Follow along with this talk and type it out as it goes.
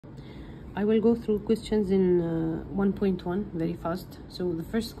I will go through questions in 1.1 very fast. So the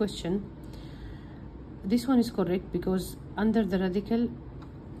first question, this one is correct because under the radical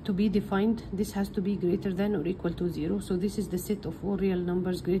to be defined, this has to be greater than or equal to 0. So this is the set of all real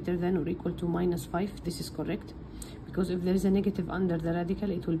numbers greater than or equal to -5. This is correct because if there is a negative under the radical,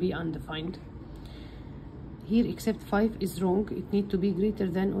 it will be undefined. Here except 5 is wrong. It needs to be greater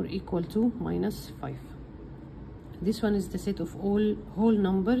than or equal to -5. This one is the set of all whole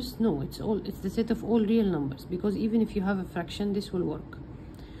numbers. No, it's the set of all real numbers, because even if you have a fraction, this will work.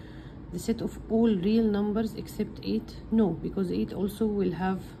 The set of all real numbers except 8, no, because 8 also will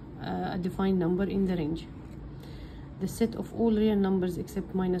have a defined number in the range. The set of all real numbers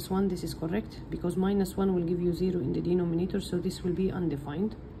except -1, this is correct, because -1 will give you 0 in the denominator, so this will be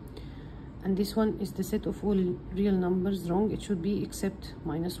undefined. And this one is the set of all real numbers, wrong, it should be except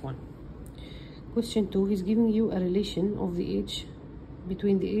 -1. Question 2, he's giving you a relation of the age,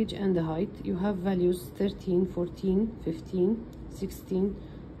 between the age and the height. You have values 13, 14, 15, 16,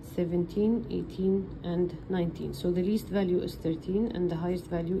 17, 18, and 19. So the least value is 13 and the highest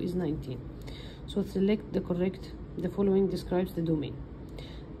value is 19. So select the correct. The following describes the domain.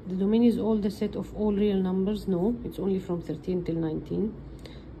 The domain is all the set of all real numbers. No, it's only from 13 till 19.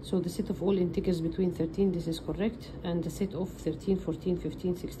 So the set of all integers between 13, this is correct, and the set of 13, 14,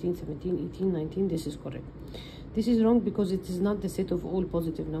 15, 16, 17, 18, 19, this is correct. This is wrong because it is not the set of all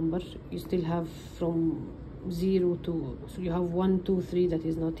positive numbers. You still have from 0 to, so you have 1, 2, 3 that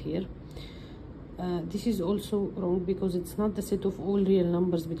is not here. This is also wrong because it's not the set of all real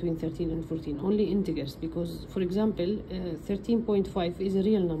numbers between 13 and 14, only integers, because for example 13.5 is a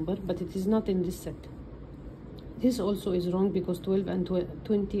real number but it is not in this set. This also is wrong because 12 and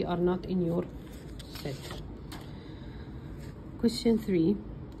 20 are not in your set. Question 3,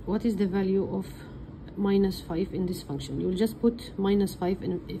 what is the value of -5 in this function? You'll just put -5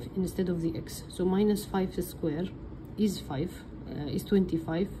 instead of the x. So -5 square is 5, is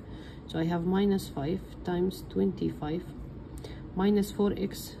 25. So I have -5 times 25 minus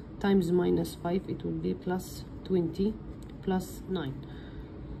 4x times -5, it will be plus 20 plus 9.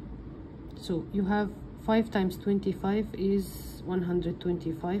 So you have 5 times 25 is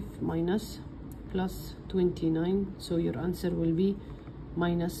 125 minus plus 29, so your answer will be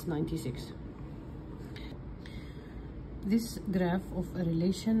 -96. This graph of a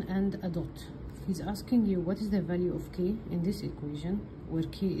relation and a dot. He's asking you what is the value of k in this equation, where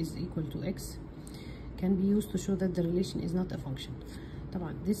k is equal to x, can be used to show that the relation is not a function.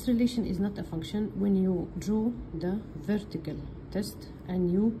 This relation is not a function when you draw the vertical test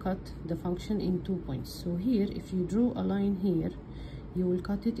and you cut the function in 2 points. So here, if you draw a line here, you will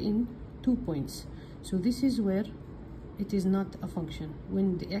cut it in 2 points. So this is where it is not a function,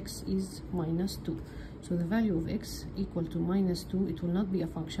 when the x is -2. So the value of x equal to -2, it will not be a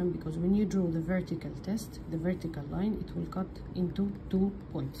function, because when you draw the vertical test, the vertical line, it will cut into 2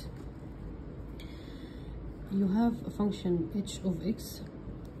 points. You have a function h of x.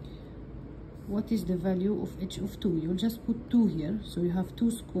 What is the value of h of 2? You'll just put 2 here. So you have 2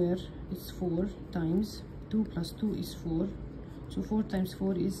 square, it's 4, times 2 plus 2 is 4. So 4 times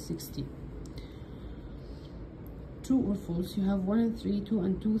 4 is 60. True or false, you have 1 and 3, 2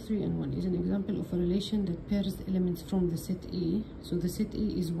 and 2, 3 and 1 is an example of a relation that pairs the elements from the set A. So the set A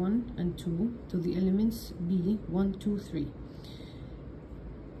is 1 and 2 to the elements B, 1, 2, 3.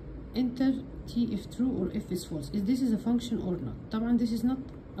 Enter T if true or if is false. Is this a function or not? طبعا this is not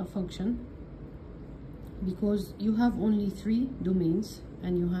a function because you have only 3 domains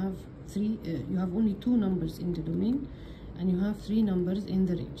and you have only 2 numbers in the domain and you have 3 numbers in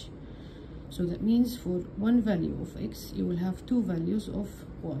the range. So that means for one value of x, you will have 2 values of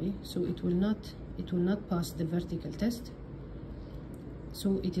y. So it will not pass the vertical test.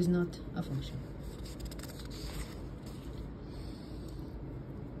 So it is not a function.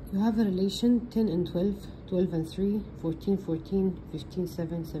 You have a relation 10 and 12, 12 and 3, 14, 14, 15,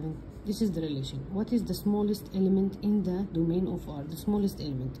 7, 7. This is the relation. What is the smallest element in the domain of R? The smallest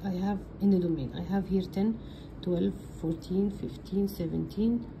element I have in the domain, I have here 10, 12, 14, 15,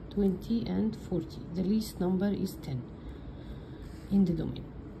 17, 20 and 40. The least number is 10 in the domain.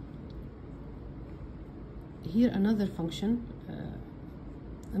 Here another function,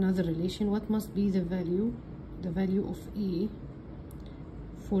 another relation. What must be the value of A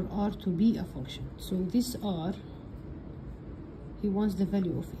for R to be a function? So this R, he wants the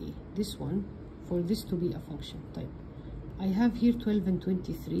value of A, this one, for this to be a function type. I have here 12 and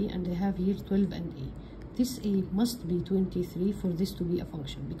 23 and I have here 12 and A. This A must be 23 for this to be a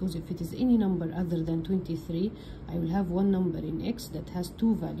function, because if it is any number other than 23, I will have one number in x that has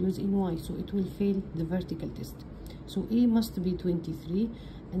 2 values in y, so it will fail the vertical test. So A must be 23,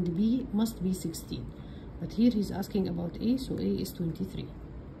 and B must be 16. But here he's asking about A, so A is 23.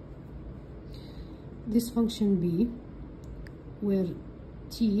 This function B, where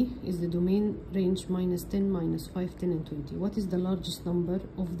T is the domain range minus 10, minus 5, 10, and 20. What is the largest number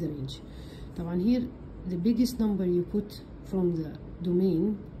of the range? طبعا here the biggest number you put from the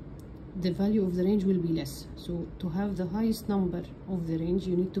domain, the value of the range will be less. So to have the highest number of the range,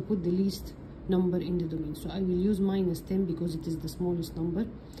 you need to put the least number in the domain. So I will use minus 10 because it is the smallest number.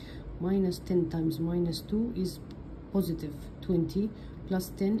 Minus 10 times minus 2 is positive 20,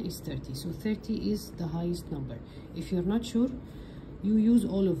 plus 10 is 30. So 30 is the highest number. If you're not sure, you use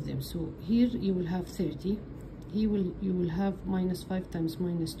all of them. So here you will have 30. You will have minus 5 times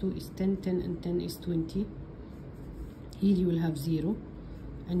minus 2 is 10, 10 and 10 is 20. Here you will have 0.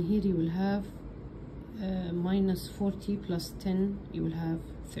 And here you will have minus 40 plus 10, you will have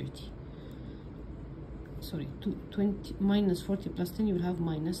 30. Sorry, 20 minus 40 plus 10, you will have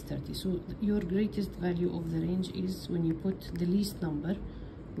minus 30. So your greatest value of the range is when you put the least number,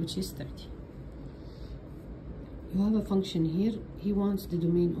 which is 30. You have a function here. He wants the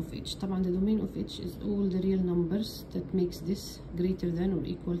domain of h. طبعا the domain of h is all the real numbers that makes this greater than or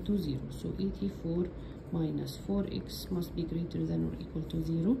equal to 0. So 84 minus 4x must be greater than or equal to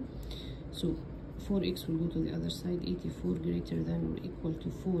 0. So 4x will go to the other side. 84 greater than or equal to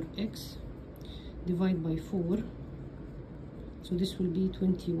 4x. Divide by 4. So this will be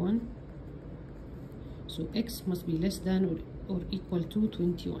 21. So x must be less than or equal to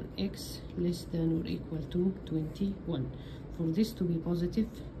 21. X less than or equal to 21. For this to be positive,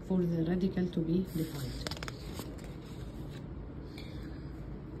 for the radical to be defined.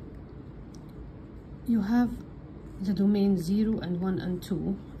 You have the domain 0 and 1 and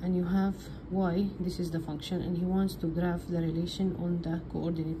 2, and you have y, this is the function, and he wants to graph the relation on the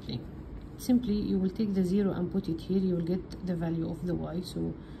coordinate plane. Simply, you will take the 0 and put it here, you will get the value of the y.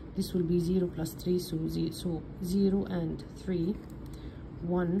 So this will be 0 plus 3, so 0 and 3,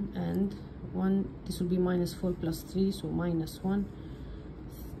 1 and 1, this will be minus 4 plus 3, so minus 1.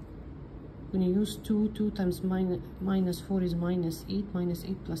 When you use 2 times minus 4 is minus 8, minus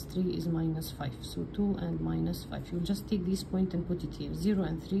 8 plus 3 is minus 5. So 2 and minus 5. You'll just take this point and put it here. 0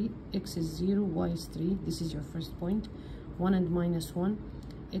 and 3, x is 0, y is 3. This is your first point. 1 and minus 1,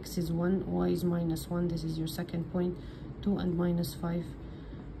 x is 1, y is minus 1. This is your second point. 2 and minus 5,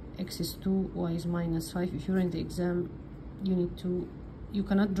 x is 2, y is minus 5. If you're in the exam, you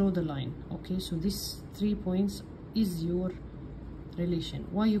cannot draw the line. Okay, so these 3 points is your relation.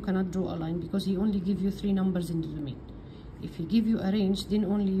 Why you cannot draw a line? Because he only give you 3 numbers in the domain. If he give you a range, then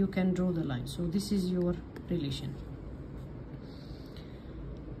only you can draw the line. So this is your relation.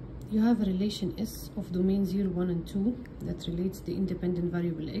 You have a relation S of domain 0, 1 and 2 that relates the independent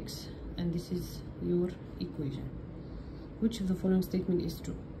variable x, and this is your equation. Which of the following statement is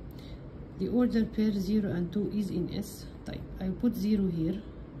true? The order pair 0 and 2 is in S type. I put 0 here,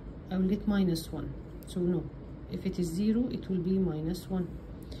 I will get minus 1. So no. If it is 0, it will be minus 1.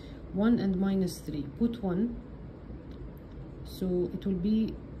 1 and minus 3. Put 1. So it will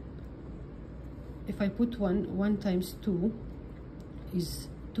be, if I put 1, 1 times 2 is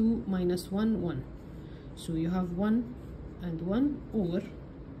 2 minus 1, 1. So you have 1 and 1, or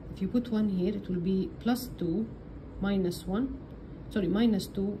if you put 1 here, it will be plus 2 minus 1. Sorry, minus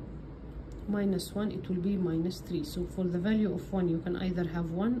 2 minus 1, it will be minus 3. So for the value of 1, you can either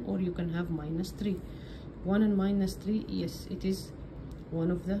have 1 or you can have minus 3. 1 and minus 3, yes, it is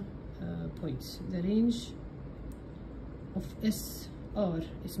one of the points. The range of SR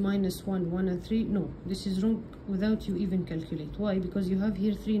is minus 1, 1 and 3. No, this is wrong without you even calculate. Why? Because you have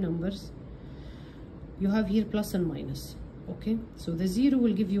here 3 numbers. You have here plus and minus. Okay, so the 0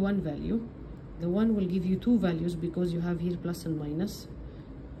 will give you 1 value. The 1 will give you 2 values because you have here plus and minus.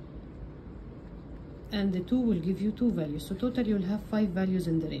 And the 2 will give you 2 values. So total you will have 5 values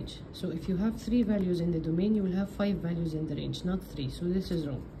in the range. So if you have 3 values in the domain, you will have 5 values in the range, not 3. So this is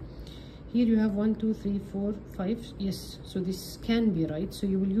wrong. Here you have 1, 2, 3, 4, 5. Yes, so this can be right. So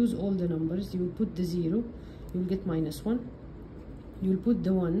you will use all the numbers. You will put the 0, you will get minus 1. You will put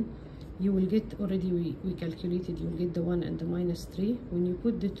the 1, you will get, already we calculated, you will get the 1 and the minus 3. When you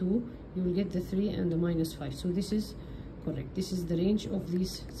put the 2, you will get the 3 and the minus 5. So this is correct. This is the range of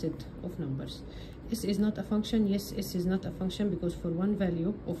this set of numbers. S is not a function. Yes, S is not a function because for one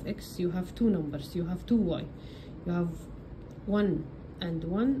value of x, you have 2 numbers. You have 2 y. You have 1 and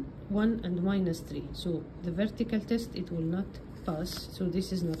 1, 1 and minus 3. So the vertical test, it will not pass. So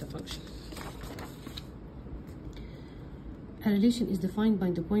this is not a function. A relation is defined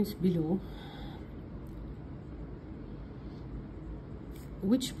by the points below.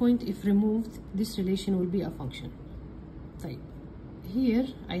 Which point, if removed, this relation will be a function? Type. here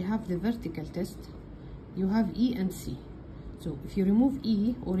I have the vertical test. You have E and C. So if you remove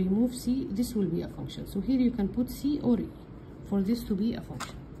E or remove C, this will be a function. So here you can put C or E for this to be a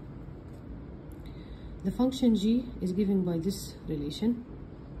function. The function G is given by this relation.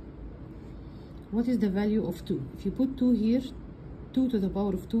 What is the value of 2? If you put 2 here, 2 to the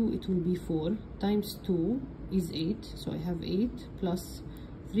power of 2, it will be 4 times 2 is 8. So I have 8 plus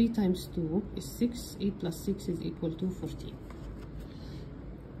 3 times 2 is 6. 8 plus 6 is equal to 14.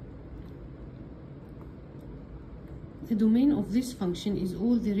 The domain of this function is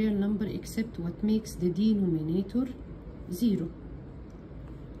all the real number except what makes the denominator 0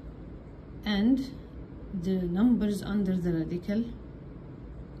 and the numbers under the radical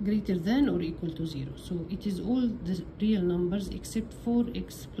greater than or equal to 0. So it is all the real numbers except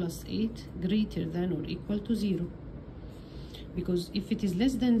 4x plus 8 greater than or equal to 0. Because if it is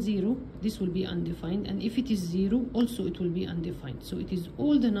less than 0, this will be undefined, and if it is 0, also it will be undefined. So it is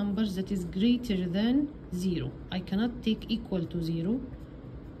all the numbers that is greater than 0. I cannot take equal to 0.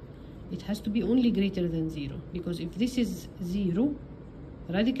 It has to be only greater than 0, because if this is 0,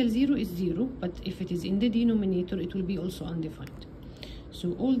 radical 0 is 0, but if it is in the denominator, it will be also undefined.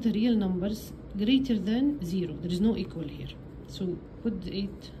 So all the real numbers greater than 0. There is no equal here. So put the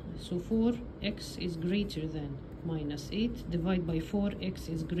 8. So 4x is greater than minus 8. Divide by 4, x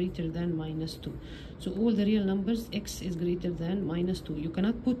is greater than minus 2. So all the real numbers, x is greater than minus 2. You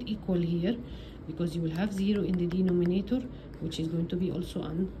cannot put equal here because you will have 0 in the denominator, which is going to be also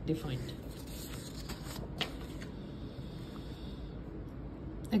undefined.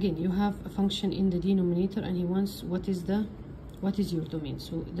 Again, you have a function in the denominator and he wants what is your domain.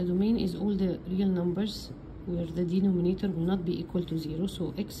 So the domain is all the real numbers where the denominator will not be equal to 0.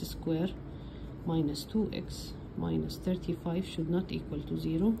 So x squared minus 2x minus 35 should not equal to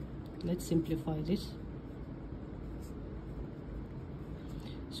 0. Let's simplify this.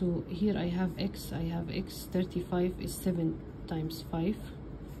 So here I have x, 35 is 7 times 5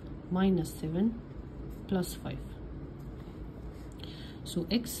 minus 7 plus 5. So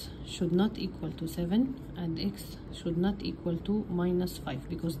x should not equal to 7 and x should not equal to minus 5,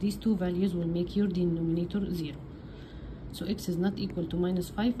 because these two values will make your denominator 0. So x is not equal to minus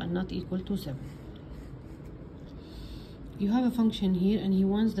 5 and not equal to 7. You have a function here and he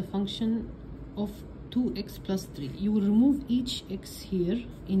wants the function of 2x plus 3. You will remove each x here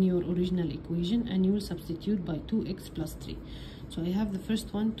in your original equation and you will substitute by 2x plus 3. So I have the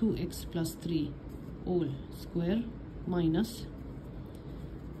first one, 2x plus 3 all square minus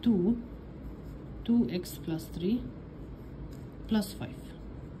 2x plus 3 plus 5.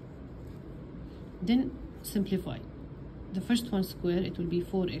 Then simplify. The first one square, it will be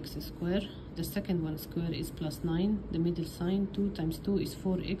 4x square. The second one square is plus 9. The middle sign, 2 times 2 is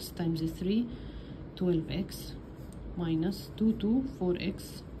 4x times 3, 12x minus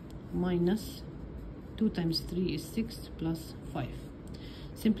 4x minus 2 times 3 is 6 plus 5.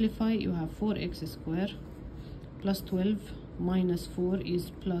 Simplify, you have 4x square plus 12 minus 4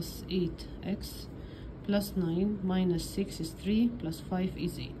 is plus 8x plus 9 minus 6 is 3 plus 5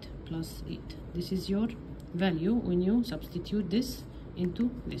 is 8 plus 8. This is your value when you substitute this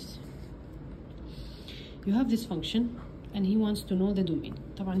into this. You have this function and he wants to know the domain.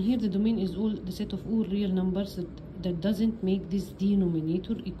 طبعا here the domain is all the set of all real numbers that doesn't make this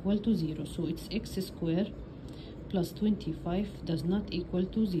denominator equal to 0. So it's x squared plus 25 does not equal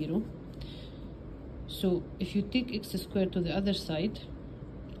to 0. So if you take x squared to the other side,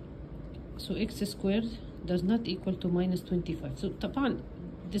 so x squared does not equal to minus 25. So طبعا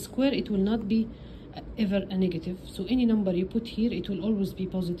the square, it will not be ever a negative. So any number you put here, it will always be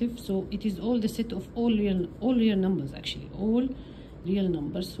positive. So it is all the set of all real numbers, actually all real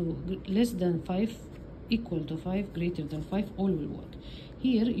numbers. So less than 5, equal to 5, greater than 5, all will work.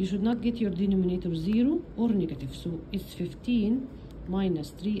 Here you should not get your denominator 0 or negative. So it's 15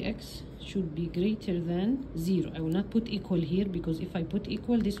 minus 3x should be greater than 0. I will not put equal here because if I put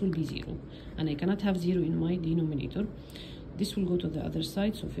equal, this will be 0 and I cannot have 0 in my denominator. This will go to the other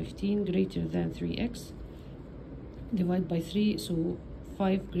side. So 15 greater than 3x, divide by 3, so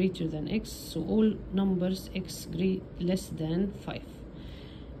 5 greater than x. So all numbers x less than 5.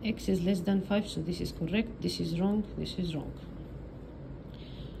 X is less than 5, so this is correct. This is wrong, this is wrong.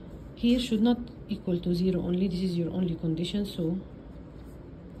 Here should not equal to 0 only. This is your only condition. So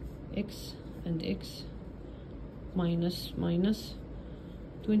x and x minus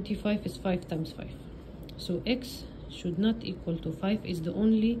 25 is 5 times 5. So x should not equal to 5 is the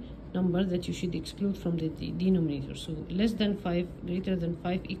only number that you should exclude from the denominator. So less than 5, greater than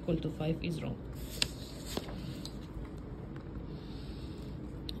 5, equal to 5 is wrong.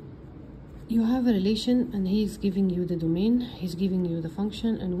 You have a relation and he's giving you the domain, he's giving you the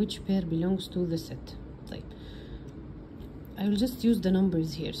function, and which pair belongs to the set. طيب. I will just use the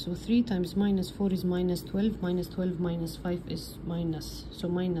numbers here. So 3 times minus 4 is minus 12, minus 12 minus 5 is minus, so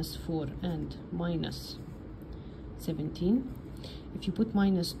minus 4 and minus 17. If you put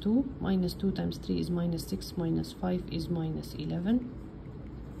minus 2 times 3 is minus 6, minus 5 is minus 11.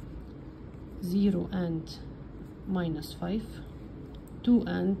 0 and minus 5, 2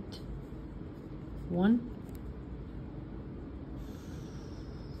 and 1,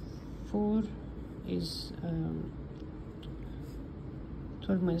 4 is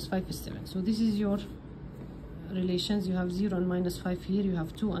 12 minus 5 is 7. So this is your relations. You have 0 and minus 5 here, you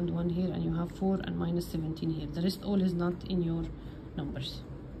have 2 and 1 here, and you have 4 and minus 17 here. The rest all is not in your numbers.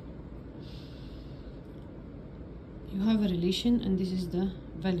 You have a relation and this is the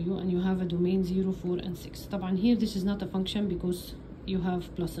value, and you have a domain 0, 4 and 6. طبعا here this is not a function because you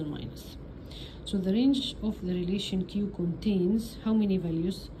have plus and minus. So the range of the relation Q contains how many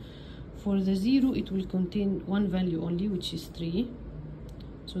values? For the 0 it will contain one value only, which is 3,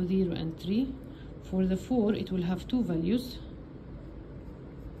 so 0 and 3. For the 4 it will have two values,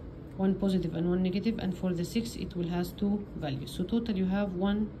 one positive and one negative, and for the 6 it will have two values. So total you have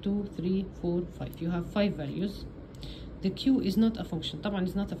 1, 2, 3, 4, 5. You have 5 values. The Q is not a function. طبعا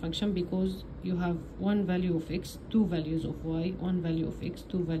it's not a function because you have one value of x, two values of y, one value of x,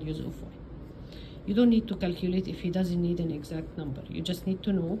 two values of y. You don't need to calculate if he doesn't need an exact number. You just need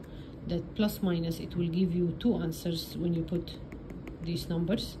to know that plus minus it will give you two answers when you put these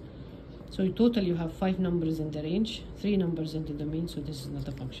numbers. So in total you have 5 numbers in the range, 3 numbers in the domain, so this is not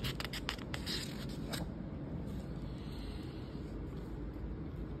a function.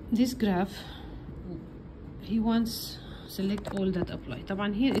 This graph, he wants select all that apply.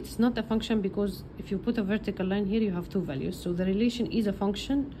 طبعا here it's not a function because if you put a vertical line here you have two values. So the relation is a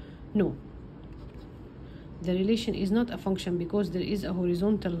function? No. The relation is not a function because there is a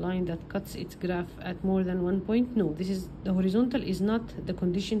horizontal line that cuts its graph at more than one point. No, this is the horizontal is not the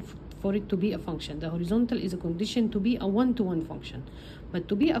condition for it to be a function. The horizontal is a condition to be a one-to-one function. But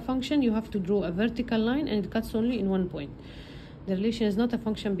to be a function you have to draw a vertical line and it cuts only in one point. The relation is not a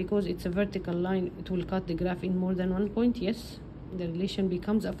function because it's a vertical line. It will cut the graph in more than one point. Yes, the relation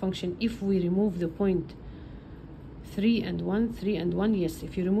becomes a function if we remove the point 3 and 1, 3 and 1. Yes,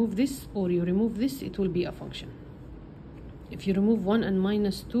 if you remove this or you remove this, it will be a function. If you remove 1 and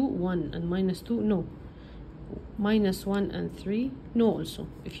minus 2, 1 and minus 2, no. Minus 1 and 3, no also.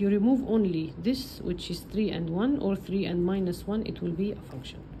 If you remove only this, which is 3 and 1, or 3 and minus 1, it will be a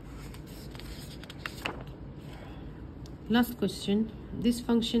function. Last question. This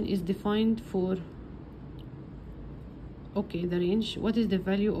function is defined for, okay, the range. What is the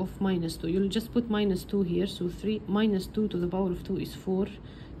value of minus 2? You'll just put minus 2 here. So 3 minus 2 to the power of 2 is 4.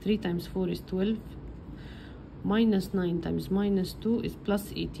 3 times 4 is 12. Minus 9 times minus 2 is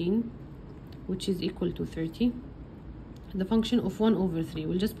plus 18, which is equal to 30. The function of 1 over 3.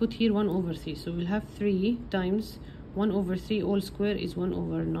 We'll just put here 1 over 3. So we'll have 3 times 1 over 3 all square is 1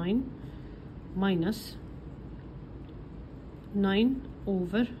 over 9 minus 9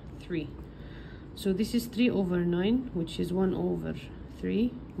 over 3. So this is 3 over 9, which is 1 over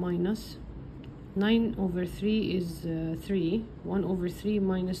 3 minus 9 over 3 is 3. 1 over 3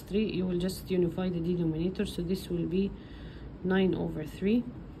 minus 3, you will just unify the denominator. So this will be 9 over 3.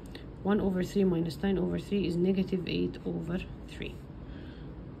 1 over 3 minus 9 over 3 is negative 8 over 3.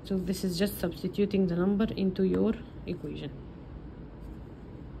 So this is just substituting the number into your equation.